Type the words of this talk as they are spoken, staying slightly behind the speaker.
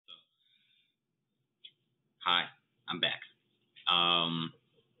Hi, I'm back.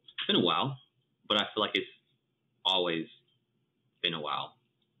 It's been a while, but I feel like it's always been a while.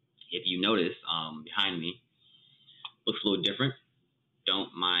 If you notice, behind me looks a little different.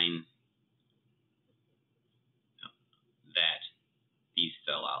 Don't mind that these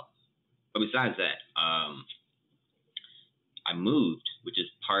fell out. But besides that, I moved, which is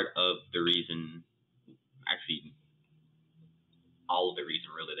part of the reason, actually, all of the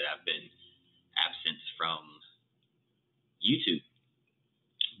reason really that I've been absent from YouTube.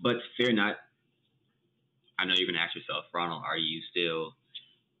 But fear not. I know you're going to ask yourself, Ronald, are you still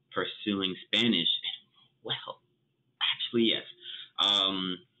pursuing Spanish? Well, actually, yes.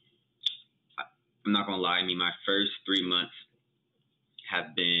 I'm not going to lie. I mean, my first 3 months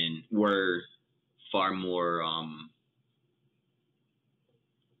were far more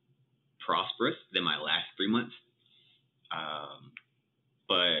prosperous than my last 3 months.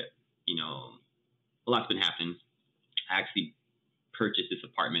 But, you know, a lot's been happening. I actually purchased this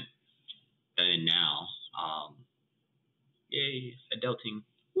apartment that I'm in now. Yay, adulting.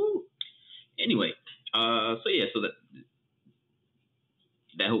 Woo. Anyway, so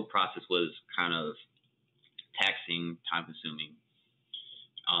that whole process was kind of taxing, time consuming.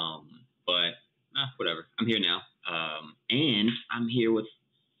 But whatever. I'm here now. And I'm here with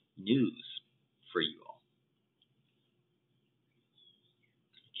news for you all.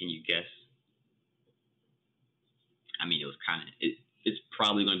 Can you guess? I mean, it's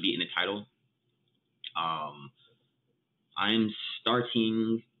probably going to be in the title. I'm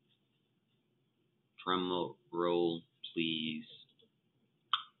starting, drum roll, please,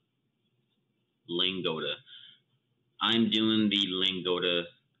 Lingoda. I'm doing the Lingoda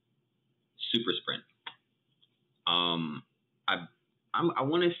Super Sprint. I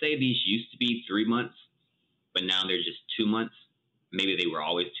want to say these used to be 3 months, but now they're just 2 months. Maybe they were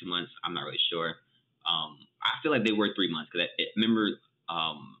always 2 months. I'm not really sure. I feel like they were 3 months because I remember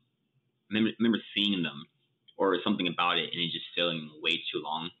seeing them or something about it and it just feeling way too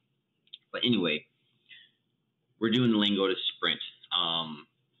long. But anyway, we're doing the Lingoda Sprint.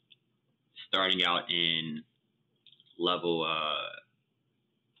 Starting out in level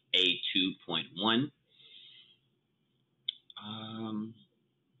A2.1.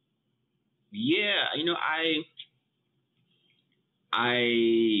 Yeah, you know,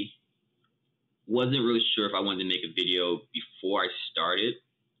 I wasn't really sure if I wanted to make a video before I started,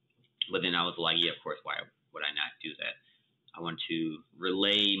 but then I was like, yeah, of course, why would I not do that? I want to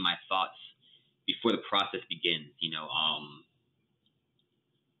relay my thoughts before the process begins, you know,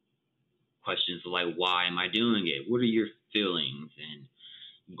 questions like, why am I doing it? What are your feelings and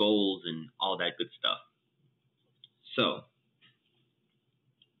goals and all that good stuff? So,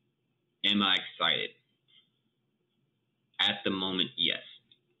 am I excited? At the moment, yes.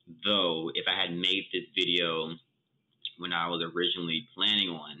 Though, if I had made this video when I was originally planning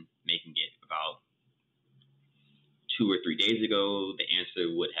on making it about 2 or 3 days ago, the answer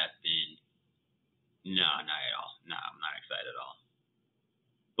would have been, no, not at all. No, I'm not excited at all.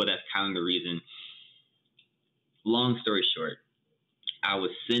 But that's kind of the reason. Long story short, I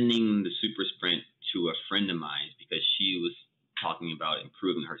was sending the Super Sprint to a friend of mine because she was talking about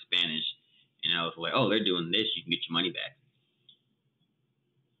improving her Spanish. And I was like, oh, they're doing this. You can get your money back.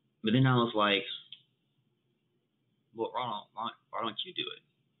 But then I was like, well, Ronald, why don't you do it?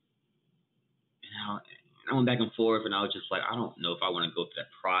 And I went back and forth, and I was just like, I don't know if I want to go through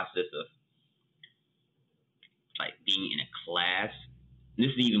that process of like being in a class. And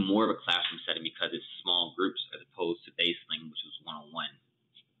this is even more of a classroom setting because it's small groups as opposed to baseline, which was one-on-one.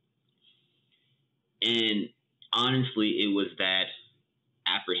 And honestly, it was that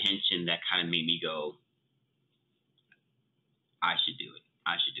apprehension that kind of made me go, I should do it.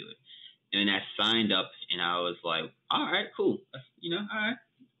 I should do it. And then I signed up, and I was like, all right, cool. You know, all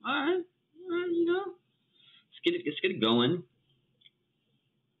right, you know, let's get it going.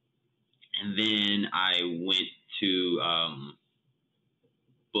 And then I went to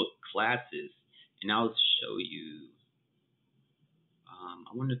book classes, and I'll show you.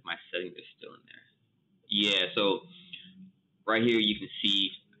 I wonder if my settings are still in there. Yeah, so right here you can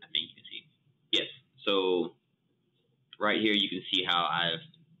see, I think you can see, yes. So right here you can see how I've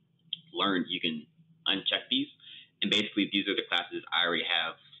learned. You can uncheck these, and basically these are the classes I already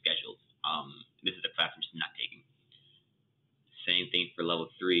have scheduled. This is the class I'm just not taking. Same thing for level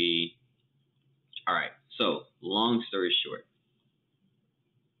 3. All right, so long story short,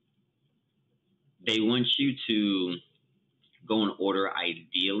 they want you to go in order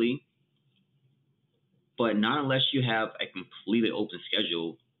ideally, but not unless you have a completely open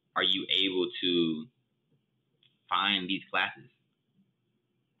schedule are you able to find these classes.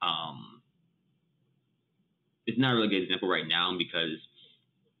 it's not a really good example right now because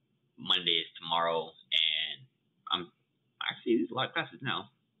Monday is tomorrow, and there's a lot of classes now.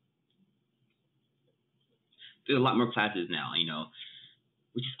 There's a lot more classes now, you know,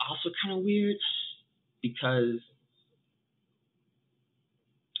 which is also kind of weird because,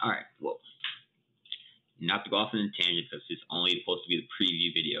 all right, well, not to go off on a tangent because it's only supposed to be the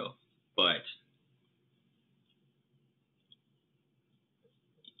preview video, but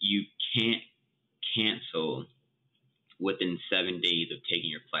you can't cancel within 7 days of taking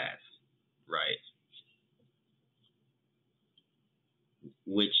your class, right?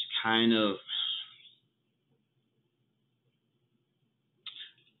 Which kind of,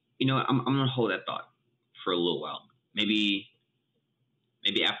 you know, I'm gonna hold that thought for a little while. Maybe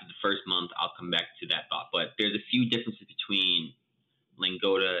after the first month I'll come back to that thought. But there's a few differences between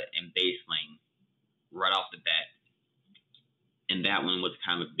Lingoda and Baseling right off the bat, and that one was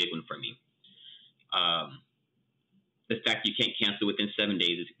kind of a big one for me. The fact you can't cancel within 7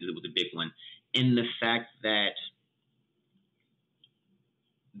 days was a big one, and the fact that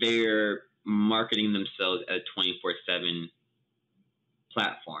they're marketing themselves as a 24/7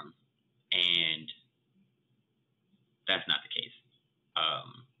 platform, and that's not the case.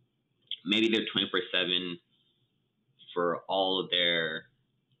 Maybe they're 24/7 for all of their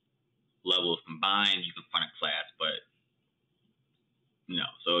levels combined. You can find a class, but no.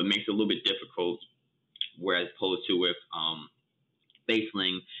 So it makes it a little bit difficult. Whereas opposed to with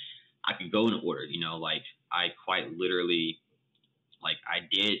Baseling, I could go in order. You know, like I quite literally, like I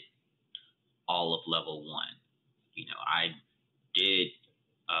did all of level 1. You know, I did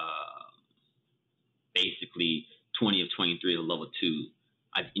basically 20 of 23 to level 2.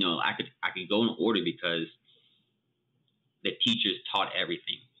 I could go in order because the teachers taught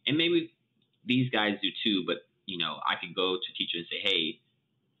everything, and maybe these guys do too. But you know, I could go to teacher and say, hey,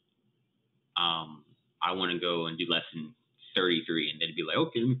 I want to go and do lesson 33, and they'd be like,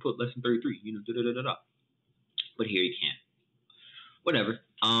 okay, let me put lesson 33. You know, da da da da da. But here you can't. Whatever.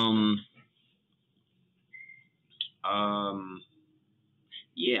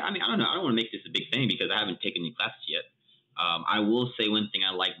 Yeah, I mean, I don't know. I don't want to make this a big thing because I haven't taken any classes yet. I will say one thing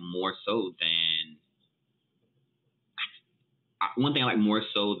I like more so than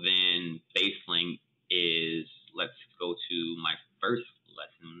Baseling is, let's go to my first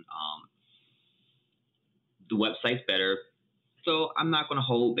lesson. The website's better, so I'm not going to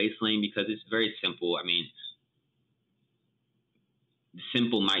hold Baseling because it's very simple. I mean,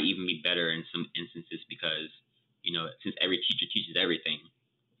 simple might even be better in some instances because, you know, since every teacher teaches everything,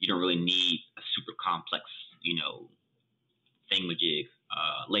 you don't really need a super complex, you know, thingamajig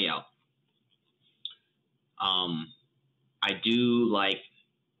layout. I do like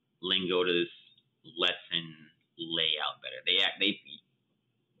Lingoda's lesson layout better.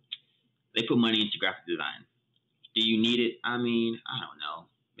 They put money into graphic design. Do you need it? I mean, I don't know.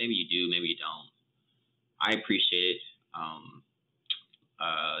 Maybe you do, maybe you don't. I appreciate it.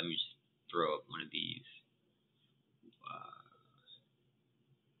 Let me just throw up one of these.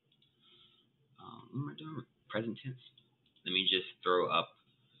 What am I doing? Present tense. Let me just throw up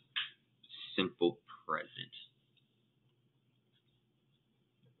simple present.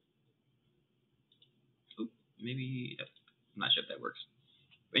 Oop, maybe I'm not sure if that works.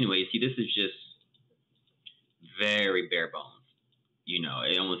 But anyway, see, this is just very bare bones. You know,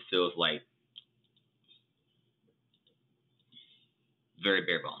 it almost feels like very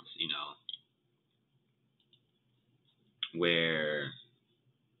bare bones, you know, where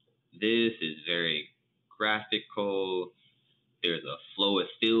this is very graphical. There's a flow. It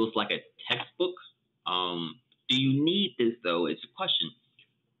feels like a textbook. Do you need this though? It's a question.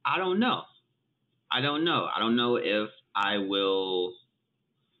 I don't know. I don't know if I will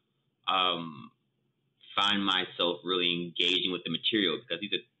find myself really engaging with the material because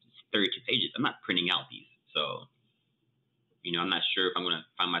these are 32 pages. I'm not printing out these, so you know, I'm not sure if I'm going to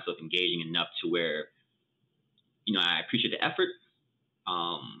find myself engaging enough to where, you know, I appreciate the effort,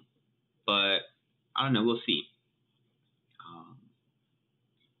 but I don't know. We'll see.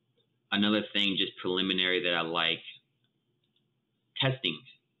 Another thing, just preliminary, that I like, testing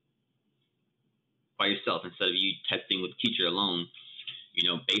by yourself instead of you testing with teacher alone. You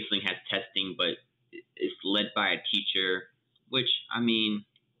know, Baseling has testing, but it's led by a teacher, which, I mean,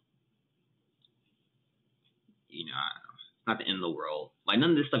 you know, it's not the end of the world. Like,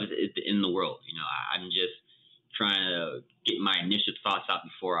 none of this stuff is the end of the world. You know, I'm just trying to get my initial thoughts out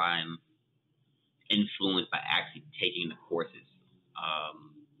before I'm influenced by actually taking the courses.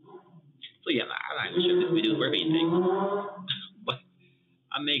 So yeah, I'm not sure if this video is worth anything, but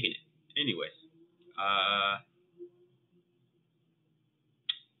I'm making it anyways.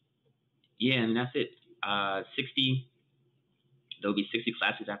 Yeah, and that's it. There'll be 60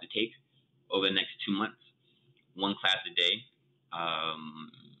 classes I have to take over the next 2 months, one class a day.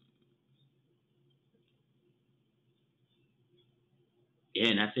 Yeah,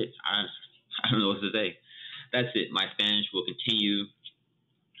 and that's it. I don't know what to say. That's it. My Spanish will continue.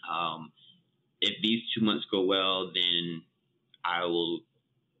 If these 2 months go well, then I will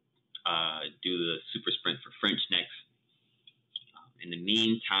do the super sprint for French next. In the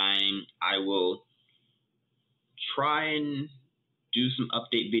meantime, I will try and do some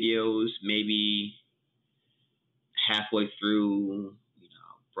update videos, maybe halfway through,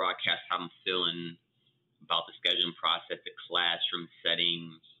 broadcast how I'm feeling about the scheduling process, the classroom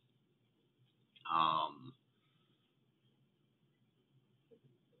settings,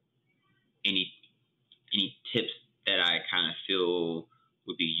 any tips that I kind of feel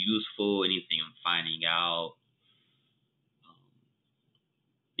would be useful, anything I'm finding out.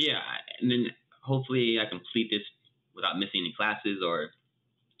 Yeah, and then hopefully I complete this without missing any classes, or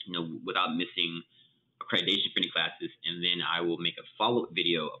without missing accreditation for any classes, and then I will make a follow-up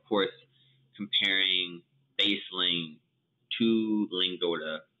video, of course, comparing Baseling to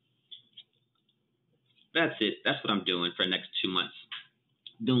Lingoda. That's it. That's what I'm doing for the next 2 months.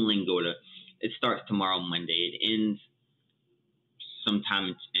 I'm doing Lingoda. It starts tomorrow, Monday. It ends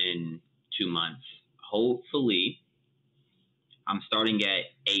sometime in 2 months. Hopefully, I'm starting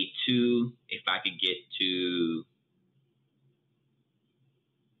at A2. If I could get to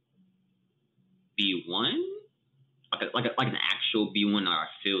B1, like an actual B1, or I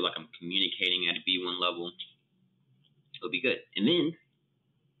feel like I'm communicating at a B1 level, it'll be good. And then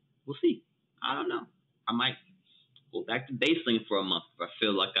we'll see. I don't know. I might go back to Baseling for a month if I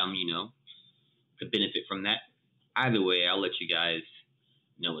feel like I'm, could benefit from that. Either way, I'll let you guys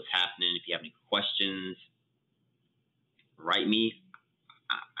know what's happening. If you have any questions, write me.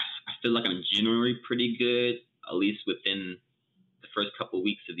 I feel like I'm generally pretty good, at least within the first couple of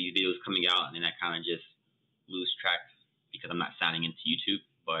weeks of these videos coming out, and then I kind of just lose track because I'm not signing into YouTube.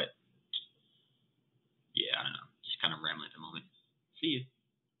 But yeah, I don't know. Just kind of rambling at the moment. See you.